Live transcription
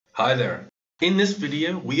Hi there. In this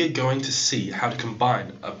video, we are going to see how to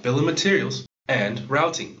combine a bill of materials and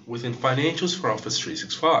routing within Financials for Office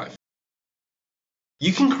 365.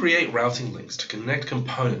 You can create routing links to connect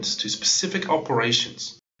components to specific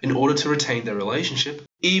operations in order to retain their relationship,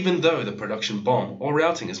 even though the production BOM or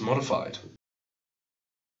routing is modified.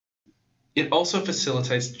 It also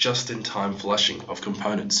facilitates just-in-time flushing of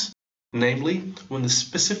components, namely when the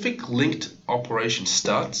specific linked operation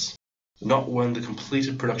starts, not when the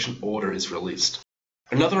completed production order is released.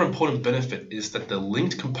 Another important benefit is that the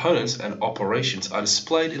linked components and operations are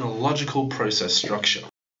displayed in a logical process structure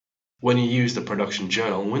when you use the production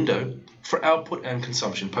journal window for output and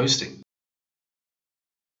consumption posting.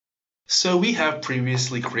 So we have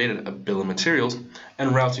previously created a bill of materials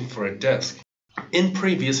and routing for a desk in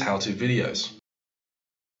previous how-to videos.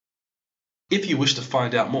 If you wish to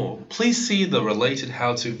find out more, please see the related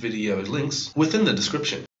how-to video links within the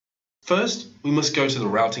description. First, we must go to the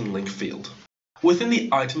routing link field within the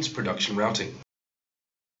items production routing.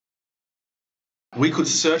 We could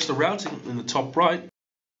search the routing in the top right,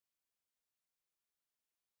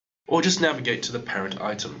 or just navigate to the parent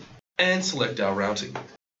item and select our routing.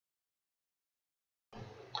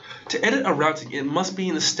 To edit a routing, it must be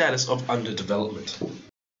in the status of under development.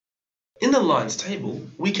 In the lines table,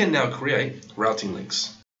 we can now create routing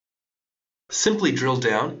links. Simply drill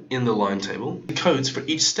down in the line table the codes for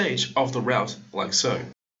each stage of the route, like so.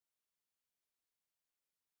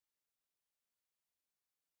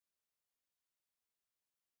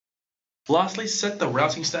 Lastly, set the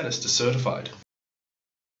routing status to certified.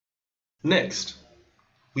 Next,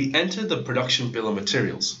 we enter the production bill of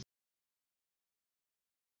materials.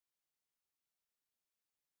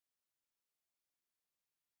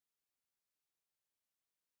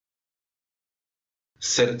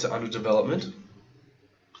 Set it to under development,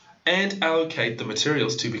 and allocate the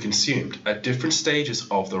materials to be consumed at different stages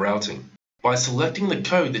of the routing by selecting the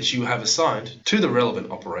code that you have assigned to the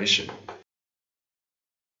relevant operation.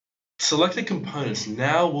 Selected components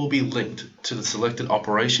now will be linked to the selected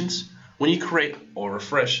operations when you create or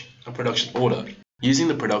refresh a production order using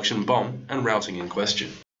the production BOM and routing in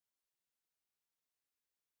question.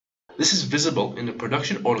 This is visible in the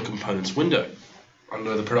production order components window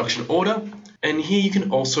under the production order, and here you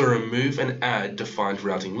can also remove and add defined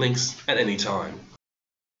routing links at any time.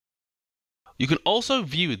 You can also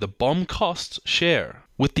view the BOM costs share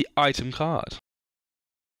with the item card.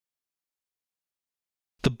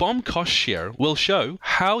 The BOM cost share will show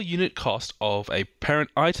how unit cost of a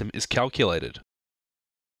parent item is calculated.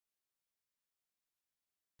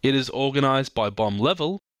 It is organized by BOM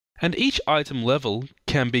level, and each item level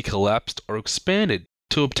can be collapsed or expanded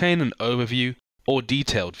to obtain an overview or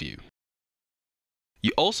detailed view.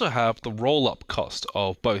 You also have the roll-up cost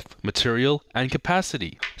of both material and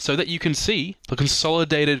capacity so that you can see the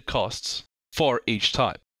consolidated costs for each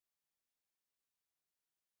type.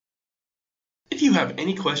 If you have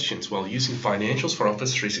any questions while using Financials for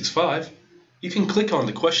Office 365, you can click on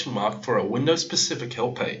the question mark for a Windows-specific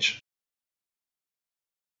help page.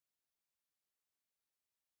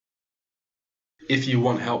 If you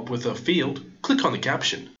want help with a field, click on the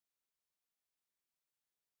caption.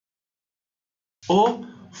 Or,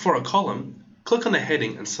 for a column, click on the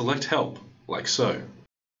heading and select Help, like so.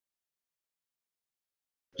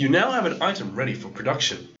 You now have an item ready for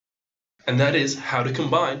production, and that is how to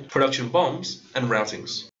combine production BOMs and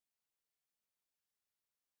routings.